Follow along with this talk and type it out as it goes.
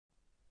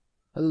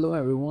Hello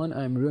everyone,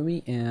 I'm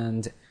Rumi,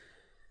 and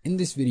in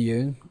this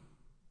video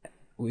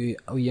we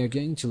are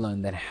going to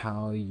learn that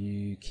how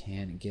you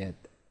can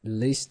get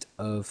list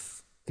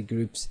of the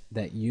groups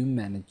that you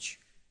manage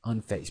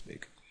on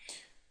Facebook.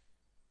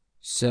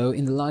 So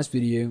in the last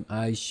video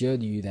I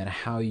showed you that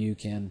how you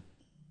can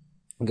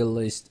get a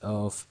list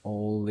of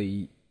all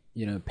the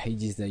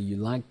pages that you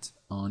liked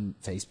on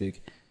Facebook.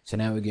 So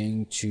now we're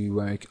going to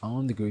work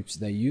on the groups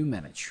that you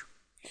manage.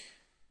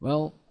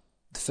 Well,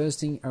 the first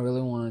thing I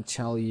really want to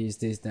tell you is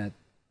this, that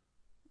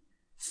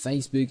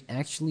Facebook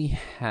actually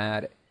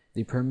had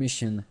the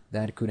permission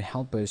that could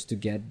help us to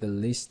get the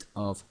list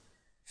of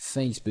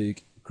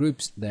Facebook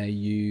groups that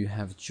you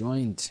have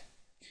joined,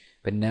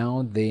 but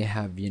now they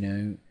have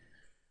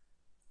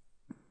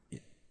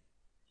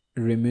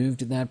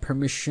removed that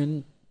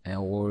permission,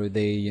 or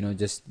they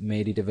just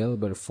made it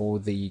available for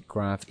the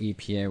Graph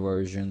API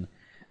version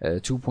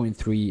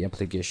 2.3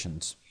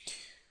 applications.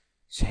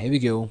 So here we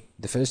go.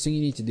 The first thing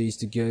you need to do is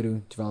to go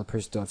to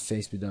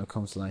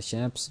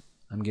developers.facebook.com/apps.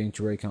 I'm going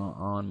to work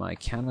on my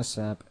Canvas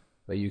app,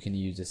 but you can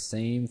use the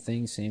same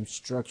thing, same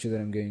structure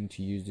that I'm going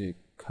to use, the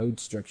code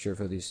structure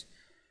for this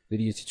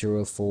video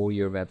tutorial for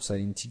your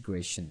website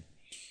integration.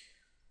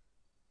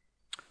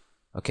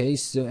 Okay,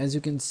 so as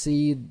you can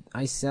see,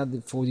 I set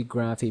it for the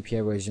Graph API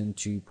version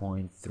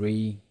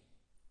 2.3.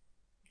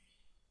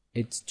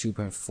 It's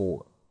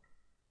 2.4.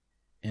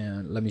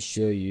 And let me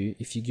show you.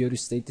 If you go to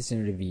status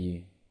and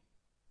review,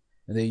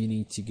 and then you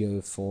need to go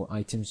for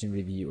items in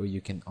review, or you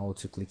can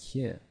auto click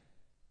here.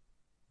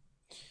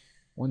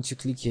 Once you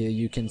click here,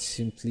 you can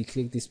simply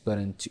click this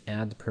button to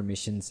add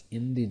permissions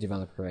in the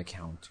developer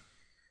account.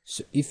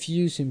 So if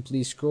you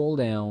simply scroll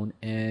down,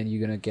 and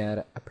you're gonna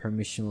get a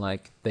permission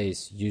like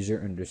this,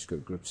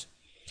 user_groups,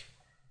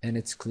 and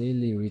it's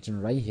clearly written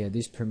right here,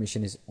 this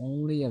permission is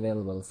only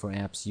available for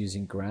apps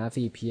using Graph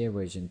API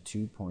version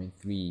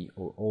 2.3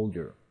 or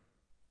older.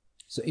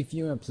 So if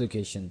your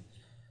application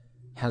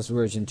has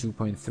version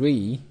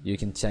 2.3, you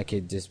can check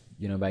it just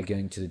by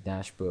going to the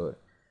dashboard.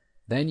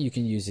 Then you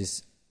can use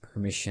this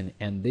permission,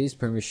 and this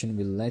permission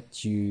will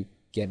let you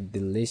get the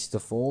list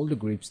of all the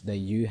groups that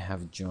you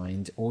have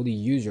joined, or the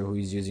user who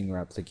is using your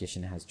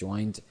application has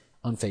joined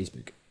on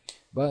Facebook.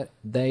 But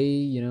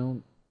they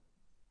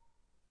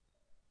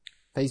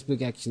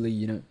Facebook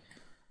actually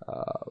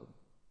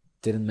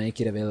didn't make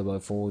it available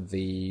for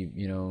the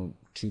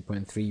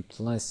 2.3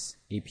 plus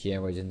API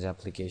versions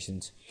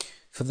applications.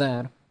 For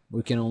that,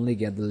 we can only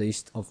get the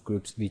list of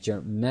groups which are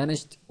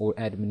managed or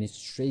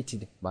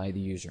administrated by the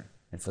user,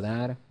 and for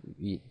that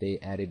they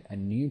added a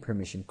new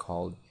permission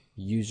called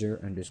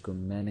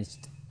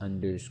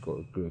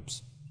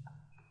user_managed_groups,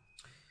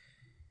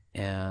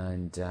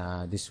 and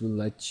this will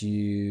let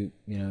you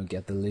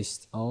get the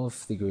list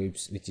of the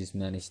groups which is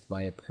managed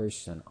by a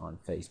person on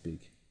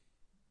Facebook.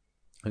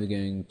 We're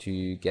going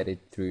to get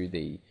it through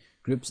the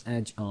groups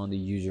edge on the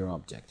user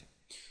object.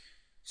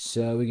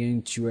 So we're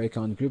going to work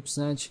on groups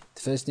edge.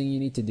 The first thing you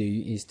need to do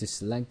is to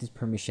select this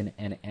permission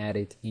and add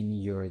it in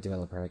your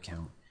developer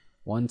account.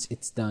 Once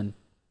it's done,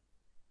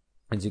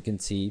 as you can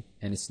see,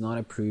 and it's not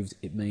approved,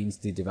 it means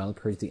the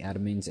developers, the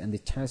admins, and the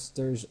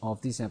testers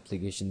of this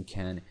application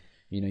can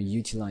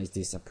utilize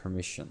this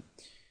permission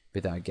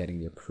without getting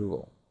the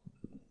approval.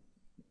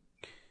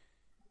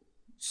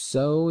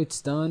 So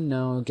it's done.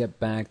 Now get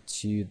back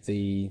to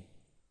the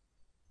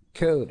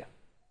code.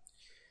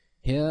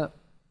 Here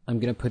I'm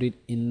gonna put it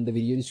in the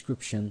video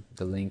description,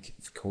 the link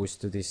of course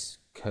to this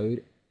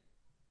code.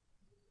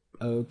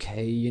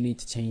 Okay, you need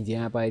to change the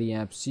app ID,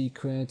 app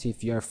secret.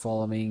 If you are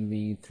following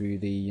me through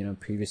the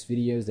previous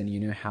videos, then you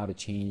know how to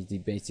change the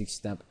basic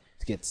step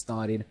to get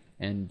started,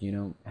 and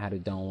how to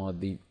download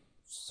the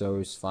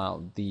source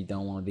file,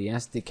 download the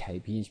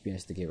SDK, PHP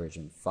SDK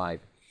version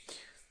 5,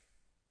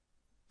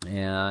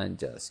 and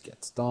just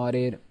get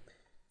started.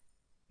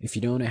 If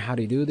you don't know how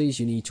to do this,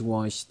 you need to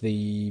watch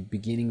the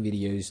beginning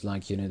videos,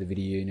 like the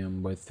video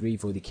number 3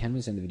 for the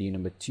Canvas and the video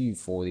number 2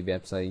 for the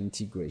website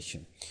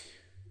integration.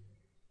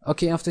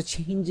 Okay, after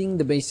changing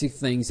the basic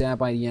things,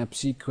 app ID, app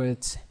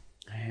secret,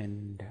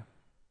 and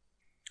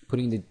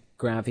putting the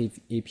Graph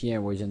API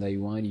version that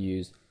you want to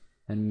use,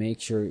 and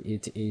make sure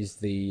it is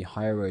the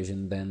higher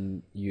version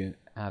than you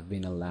have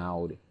been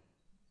allowed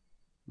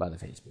by the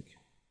Facebook.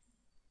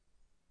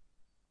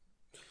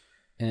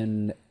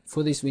 And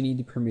for this we need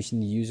the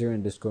permission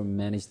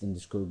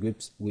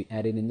user_managed_groups. We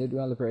added in the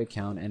developer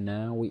account, and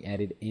now we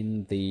added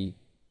in the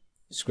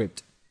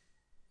script.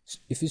 So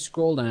if you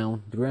scroll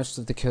down, the rest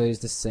of the code is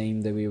the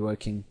same that we're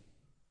working.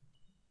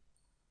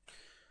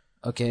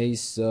 Okay,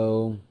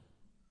 so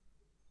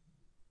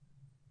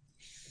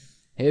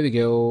here we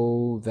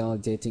go,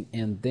 validating,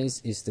 and this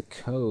is the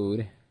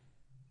code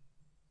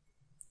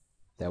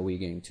that we're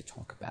going to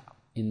talk about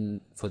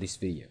for this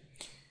video.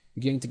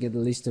 We're going to get the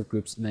list of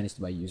groups managed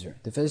by user.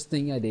 The first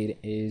thing I did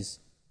is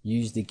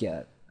use the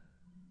get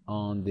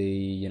on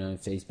the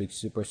Facebook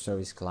super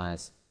service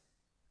class,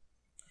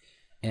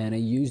 and I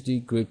used the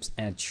groups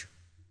edge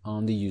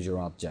on the user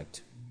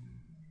object.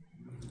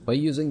 By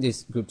using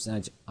this group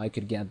search, I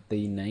could get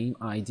the name,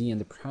 ID,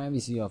 and the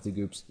privacy of the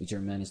groups which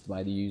are managed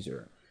by the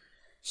user.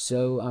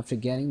 So after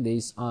getting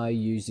this, I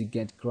use the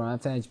get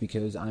graph edge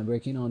because I'm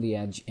working on the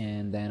edge,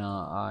 and then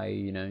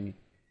I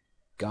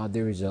got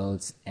the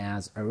results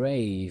as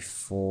array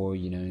for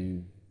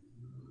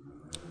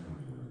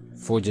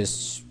for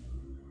just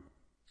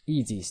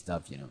easy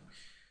stuff.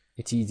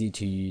 It's easy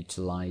to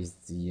utilize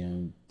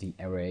the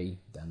array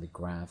than the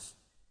graph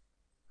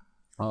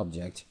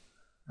object.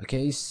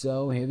 Okay,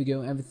 so here we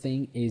go.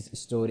 Everything is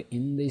stored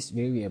in this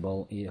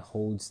variable. It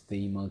holds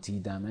the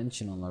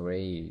multi-dimensional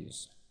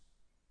arrays.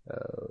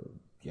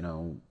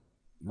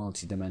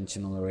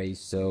 Multi-dimensional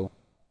arrays. So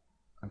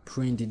I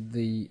printed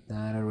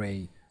that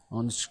array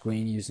on the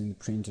screen using the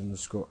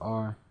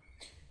print_r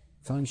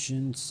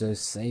function. So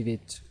save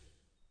it,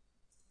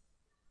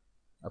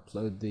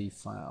 upload the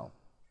file,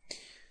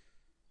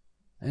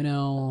 and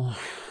now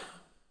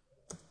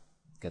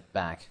get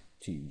back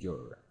to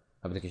your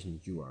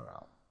application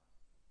URL.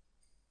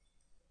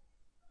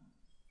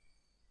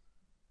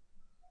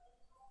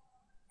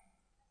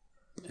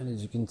 And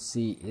as you can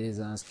see, it is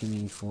asking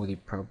me for the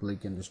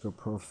public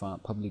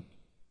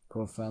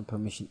profile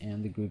permission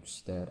and the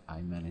groups that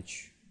I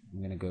manage.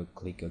 I'm gonna go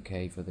click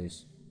OK for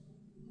this.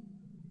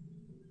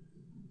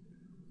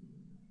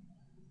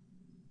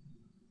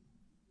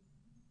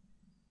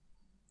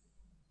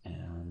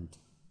 And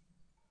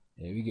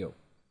there we go.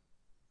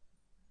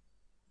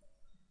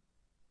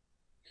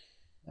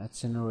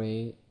 That's an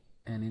array,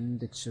 an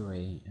index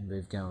array, and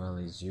we've got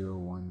values 0,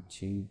 1,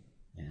 2.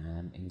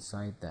 And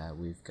inside that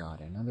we've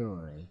got another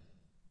array,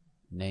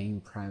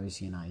 name,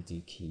 privacy, and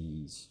ID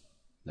keys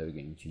that we're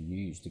going to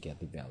use to get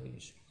the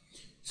values.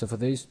 So for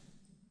this,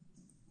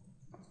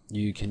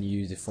 you can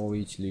use the for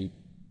each loop,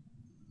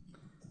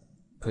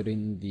 put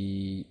in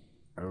the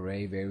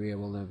array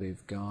variable that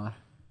we've got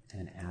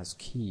and as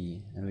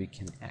key, and we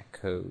can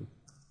echo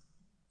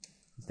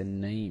the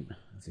name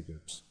of the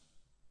groups.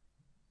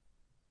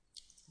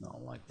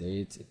 Not like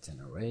this, it's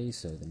an array,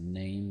 so the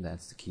name,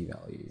 that's the key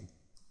value.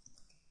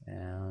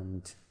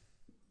 And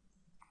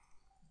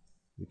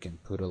you can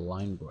put a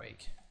line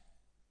break.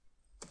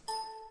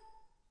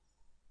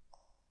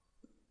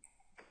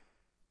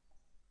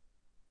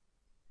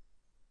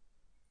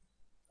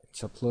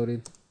 It's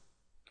uploaded.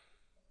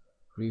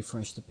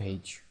 Refresh the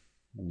page,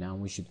 and now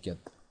we should get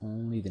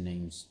only the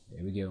names.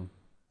 There we go.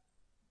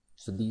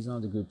 So these are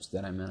the groups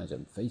that I manage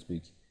on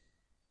Facebook,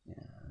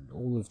 and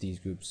all of these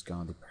groups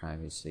got the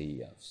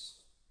privacy of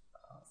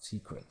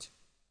secret.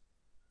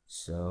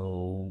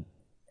 So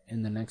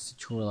in the next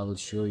tutorial, I will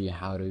show you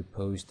how to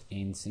post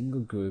in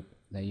single group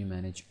that you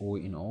manage or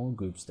in all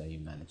groups that you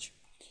manage.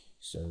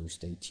 So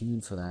stay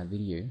tuned for that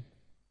video,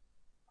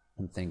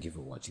 and thank you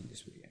for watching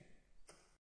this video.